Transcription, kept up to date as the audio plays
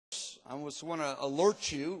I just want to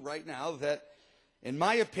alert you right now that, in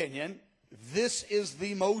my opinion, this is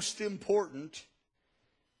the most important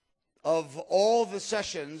of all the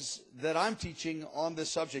sessions that I'm teaching on this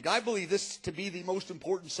subject. I believe this to be the most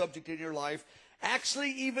important subject in your life,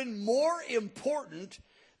 actually even more important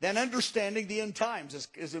than understanding the end times,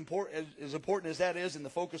 as important as that is, and the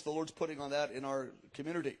focus the Lord's putting on that in our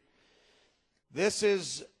community. This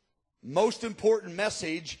is most important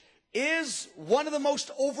message, is one of the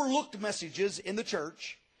most overlooked messages in the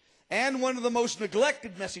church, and one of the most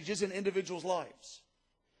neglected messages in individuals' lives.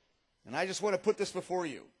 And I just want to put this before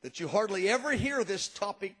you, that you hardly ever hear this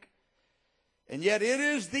topic, and yet it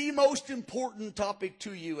is the most important topic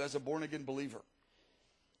to you as a born-again believer.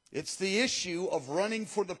 It's the issue of running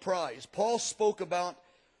for the prize. Paul spoke about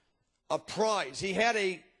a prize. He had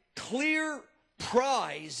a clear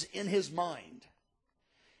prize in his mind.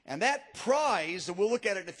 And that prize, and we'll look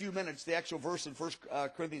at it in a few minutes, the actual verse in 1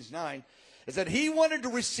 Corinthians 9, is that he wanted to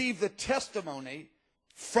receive the testimony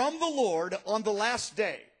from the Lord on the last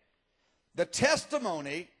day. The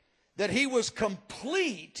testimony that he was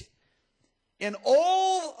complete in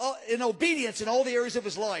obedience in all the areas of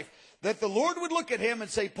his life. That the Lord would look at him and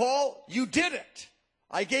say, Paul, you did it.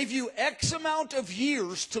 I gave you X amount of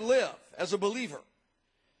years to live as a believer.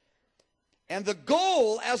 And the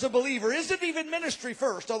goal as a believer isn't even ministry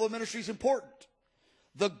first, although ministry is important.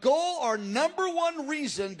 The goal, our number one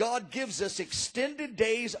reason God gives us extended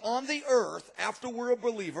days on the earth after we're a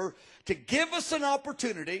believer, to give us an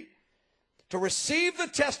opportunity to receive the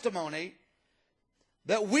testimony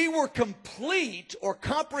that we were complete or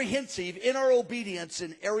comprehensive in our obedience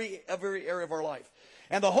in every area of our life.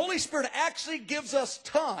 And the Holy Spirit actually gives us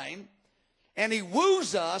time, and He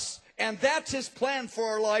woos us, and that's His plan for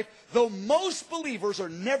our life, though most believers are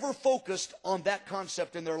never focused on that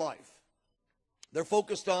concept in their life. They're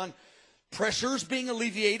focused on pressures being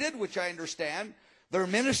alleviated, which I understand, their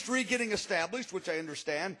ministry getting established, which I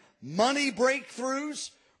understand, money breakthroughs,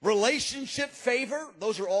 relationship favor,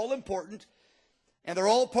 those are all important. And they're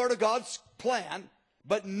all part of God's plan,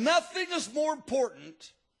 but nothing is more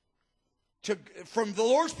important from the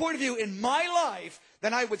Lord's point of view in my life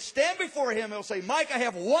than I would stand before Him and say, Mike, I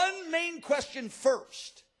have one main question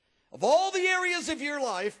first. Of all the areas of your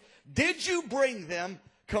life, did you bring them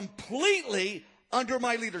completely under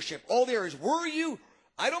my leadership? All the areas. Were you,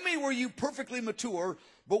 I don't mean were you perfectly mature,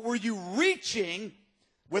 but were you reaching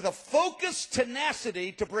with a focused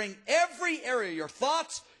tenacity to bring every area, your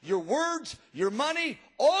thoughts, your words, your money,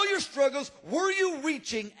 all your struggles, were you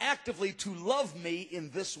reaching actively to love me in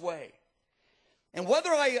this way? And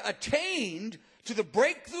whether I attained to the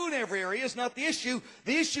breakthrough in every area is not the issue.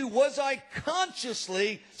 The issue was I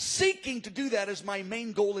consciously seeking to do that as my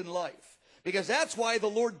main goal in life. Because that's why the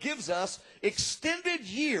Lord gives us extended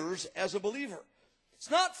years as a believer. It's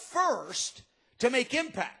not first to make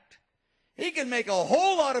impact. He can make a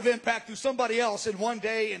whole lot of impact through somebody else in one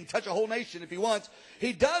day and touch a whole nation if He wants.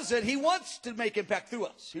 He does it. He wants to make impact through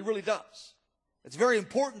us. He really does. It's very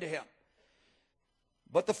important to Him.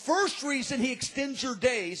 But the first reason He extends your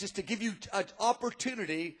days is to give you an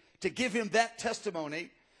opportunity to give Him that testimony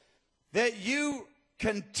that you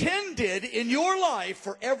contended in your life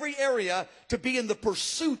for every area to be in the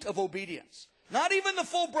pursuit of obedience. Not even the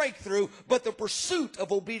full breakthrough, but the pursuit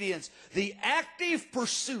of obedience. The active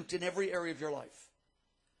pursuit in every area of your life.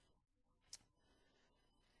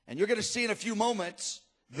 And you're going to see in a few moments,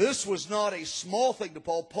 this was not a small thing to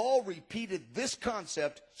Paul. Paul repeated this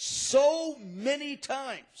concept so many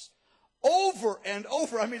times, over and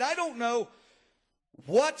over. I mean, I don't know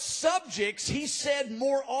what subjects he said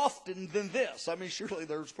more often than this. I mean, surely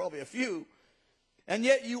there's probably a few. And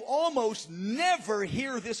yet you almost never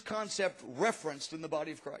hear this concept referenced in the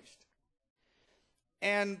body of Christ.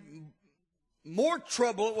 And more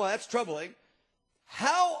trouble, well, that's troubling.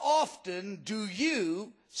 How often do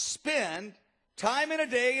you spend time in a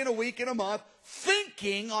day, in a week, in a month,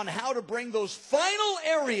 thinking on how to bring those final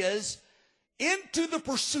areas into the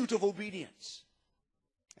pursuit of obedience?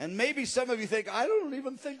 And maybe some of you think, I don't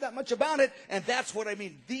even think that much about it. And that's what I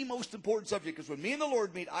mean, the most important subject. Because when me and the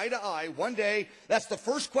Lord meet eye to eye one day, that's the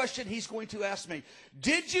first question He's going to ask me.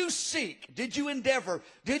 Did you seek? Did you endeavor?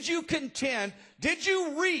 Did you contend? Did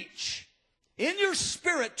you reach in your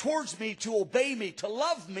spirit towards me to obey me, to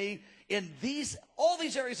love me in all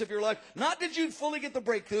these areas of your life? Not did you fully get the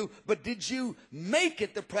breakthrough, but did you make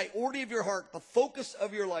it the priority of your heart, the focus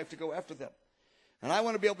of your life to go after them? And I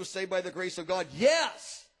want to be able to say by the grace of God,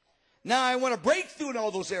 yes. Now, I want to break through in all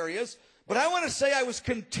those areas, but I want to say I was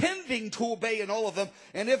contending to obey in all of them.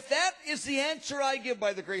 And if that is the answer I give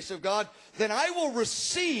by the grace of God, then I will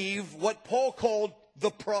receive what Paul called the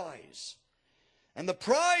prize. And the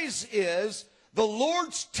prize is the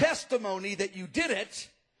Lord's testimony that you did it.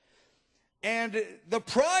 And the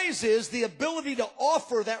prize is the ability to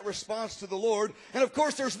offer that response to the Lord. And of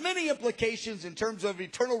course, there's many implications in terms of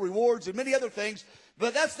eternal rewards and many other things.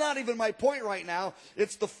 But that's not even my point right now.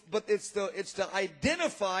 It's to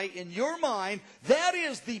identify in your mind, that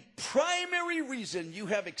is the primary reason you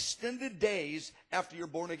have extended days after you're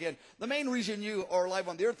born again. The main reason you are alive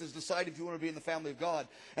on the earth is to decide if you want to be in the family of God.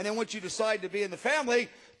 And then once you decide to be in the family,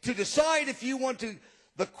 to decide if you want to,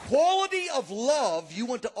 the quality of love you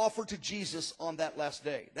want to offer to Jesus on that last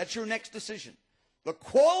day. That's your next decision. The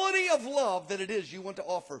quality of love that it is you want to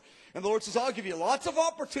offer. And the Lord says, I'll give you lots of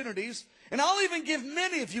opportunities, and I'll even give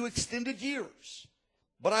many of you extended years.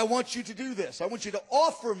 But I want you to do this. I want you to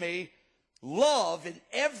offer me love in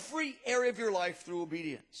every area of your life through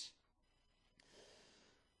obedience.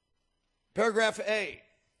 Paragraph A.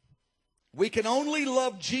 We can only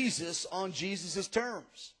love Jesus on Jesus'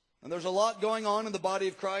 terms. And there's a lot going on in the body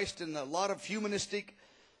of Christ and a lot of humanistic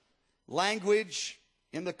language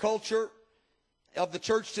in the culture of the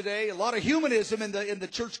church today, a lot of humanism in the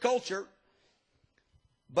church culture.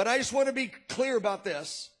 But I just want to be clear about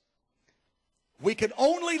this. We can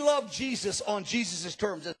only love Jesus on Jesus'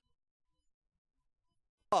 terms.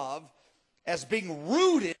 Love as being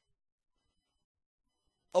rooted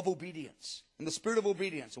of obedience, in the spirit of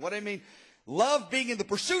obedience. And what I mean, love being in the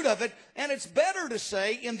pursuit of it, and it's better to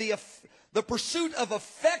say in the pursuit of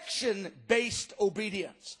affection-based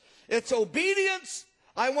obedience. It's obedience.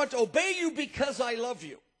 I want to obey you because I love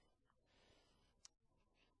you.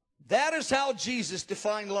 That is how Jesus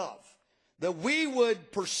defined love. That we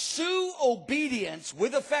would pursue obedience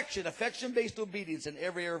with affection, affection-based obedience in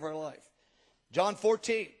every area of our life. John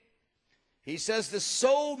 14. He says this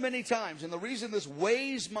so many times, and the reason this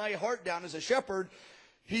weighs my heart down as a shepherd,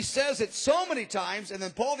 he says it so many times, and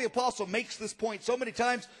then Paul the Apostle makes this point so many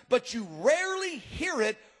times, but you rarely hear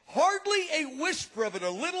it, hardly a whisper of it, a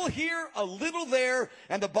little here, a little there,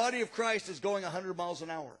 and the body of Christ is going 100 miles an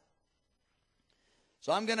hour.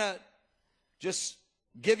 So I'm going to just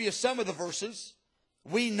give you some of the verses.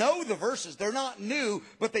 We know the verses. They're not new,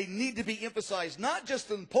 but they need to be emphasized, not just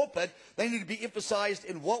in the pulpit. They need to be emphasized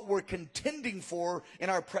in what we're contending for in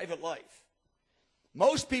our private life.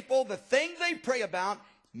 Most people, the thing they pray about,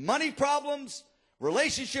 money problems,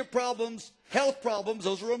 relationship problems, health problems,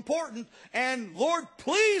 those are important. And Lord,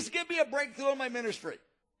 please give me a breakthrough in my ministry.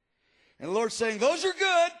 And the Lord's saying, those are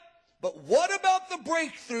good, but what about the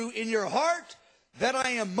breakthrough in your heart that I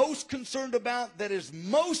am most concerned about, that is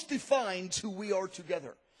most defines who we are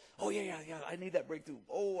together? Oh, yeah, I need that breakthrough.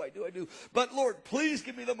 Oh, I do. But Lord, please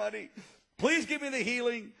give me the money. Please give me the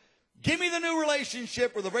healing. Give me the new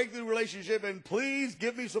relationship or the breakthrough relationship, and please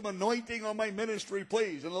give me some anointing on my ministry,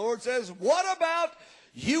 please. And the Lord says, what about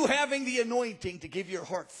you having the anointing to give your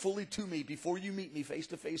heart fully to me before you meet me face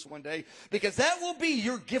to face one day? Because that will be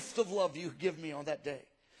your gift of love you give me on that day.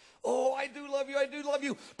 Oh, I do love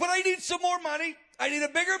you, but I need some more money. I need a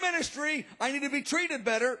bigger ministry. I need to be treated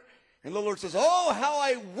better. And the Lord says, oh, how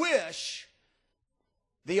I wish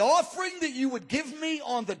the offering that you would give me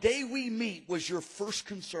on the day we meet was your first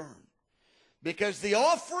concern. Because the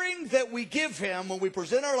offering that we give him when we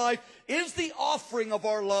present our life is the offering of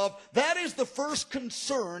our love. That is the first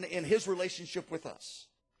concern in his relationship with us.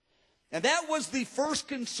 And that was the first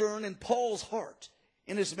concern in Paul's heart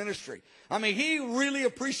in his ministry. I mean, he really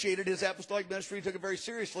appreciated his apostolic ministry. He took it very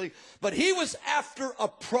seriously. But he was after a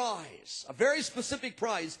prize, a very specific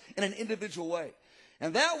prize in an individual way.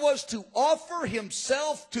 And that was to offer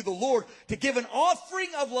himself to the Lord, to give an offering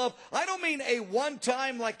of love. I don't mean a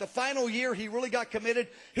one-time, like the final year he really got committed.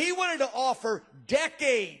 He wanted to offer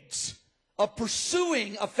decades of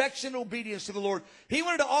pursuing affection and obedience to the Lord. He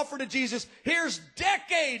wanted to offer to Jesus, here's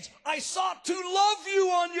decades. I sought to love you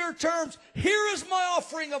on your terms. Here is my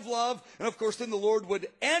offering of love. And of course, then the Lord would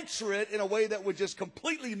answer it in a way that would just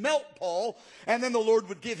completely melt Paul. And then the Lord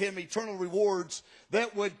would give him eternal rewards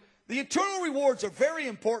that would... The eternal rewards are very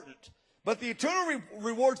important, but the eternal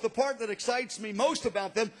rewards, the part that excites me most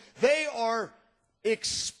about them, they are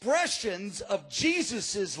expressions of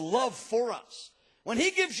Jesus' love for us. When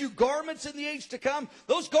he gives you garments in the age to come,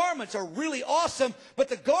 those garments are really awesome, but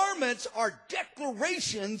the garments are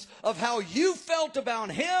declarations of how you felt about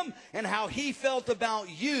him and how he felt about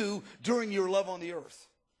you during your love on the earth.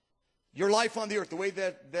 Your life on the earth, the way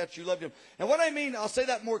that you loved him. And what I mean, I'll say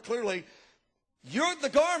that more clearly. The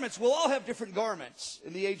garments, we'll all have different garments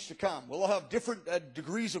in the age to come. We'll all have different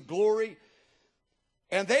degrees of glory.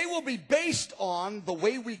 And they will be based on the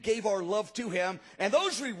way we gave our love to him. And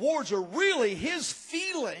those rewards are really his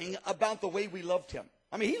feeling about the way we loved him.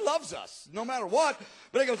 I mean, he loves us no matter what.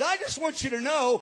 But he goes, I just want you to know